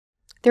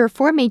There are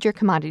four major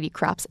commodity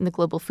crops in the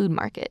global food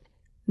market: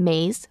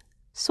 maize,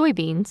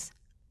 soybeans,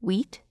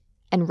 wheat,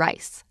 and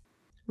rice.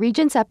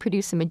 Regions that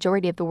produce a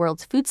majority of the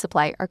world's food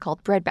supply are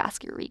called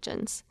breadbasket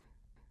regions.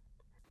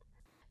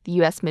 The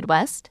U.S.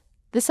 Midwest,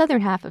 the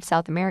southern half of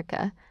South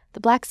America, the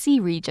Black Sea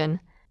region,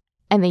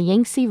 and the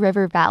Yangtze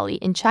River Valley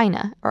in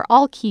China are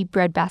all key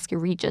breadbasket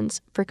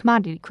regions for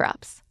commodity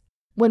crops.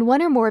 When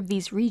one or more of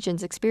these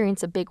regions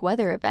experience a big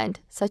weather event,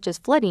 such as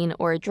flooding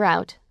or a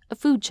drought, a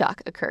food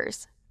shock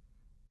occurs.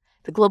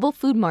 The global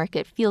food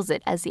market feels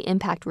it as the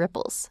impact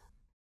ripples.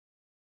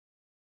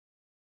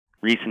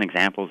 Recent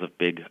examples of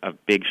big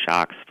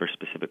shocks for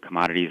specific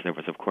commodities, there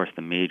was, of course,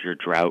 the major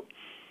drought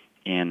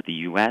in the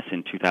U.S.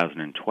 in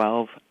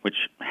 2012, which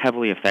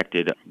heavily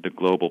affected the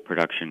global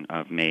production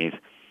of maize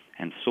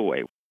and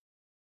soy.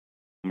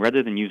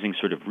 Rather than using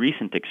sort of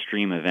recent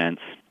extreme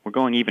events, we're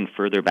going even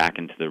further back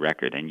into the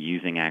record and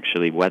using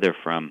actually weather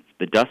from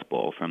the Dust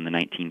Bowl from the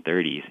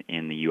 1930s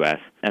in the U.S.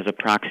 as a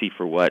proxy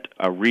for what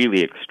a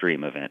really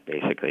extreme event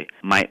basically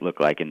might look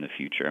like in the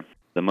future.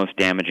 The most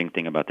damaging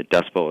thing about the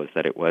Dust Bowl is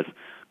that it was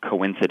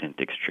coincident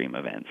extreme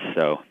events.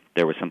 So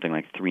there was something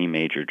like 3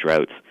 major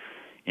droughts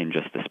in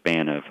just the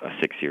span of a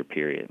 6-year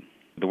period.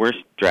 The worst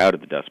drought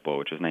of the Dust Bowl,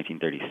 which was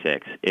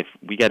 1936, if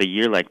we got a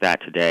year like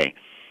that today,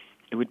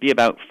 it would be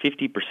about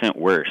 50%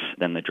 worse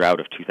than the drought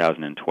of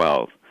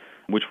 2012,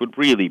 which would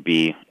really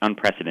be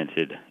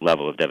unprecedented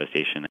level of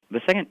devastation.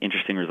 The second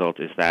interesting result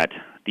is that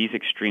these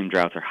extreme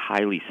droughts are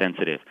highly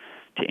sensitive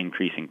to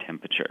increasing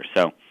temperature.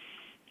 So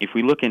if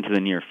we look into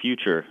the near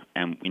future,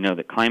 and we know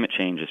that climate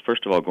change is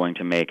first of all going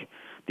to make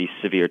these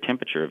severe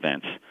temperature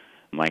events,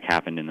 like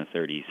happened in the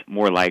 30s,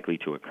 more likely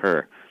to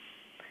occur.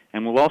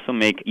 And will also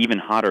make even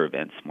hotter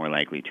events more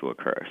likely to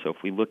occur. So if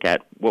we look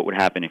at what would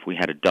happen if we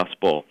had a Dust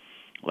Bowl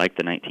like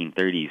the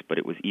 1930s, but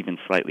it was even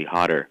slightly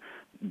hotter,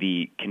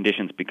 the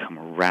conditions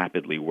become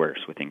rapidly worse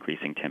with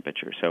increasing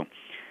temperature. So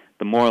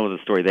the moral of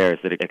the story there is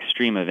that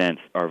extreme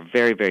events are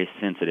very, very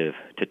sensitive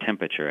to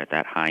temperature at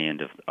that high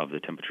end of the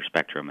temperature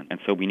spectrum. And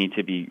so we need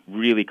to be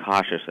really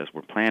cautious as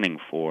we're planning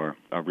for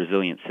a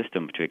resilient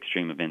system to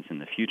extreme events in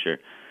the future,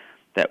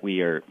 that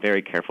we are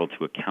very careful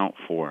to account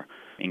for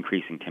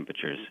increasing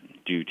temperatures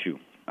due to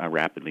a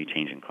rapidly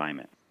changing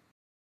climate.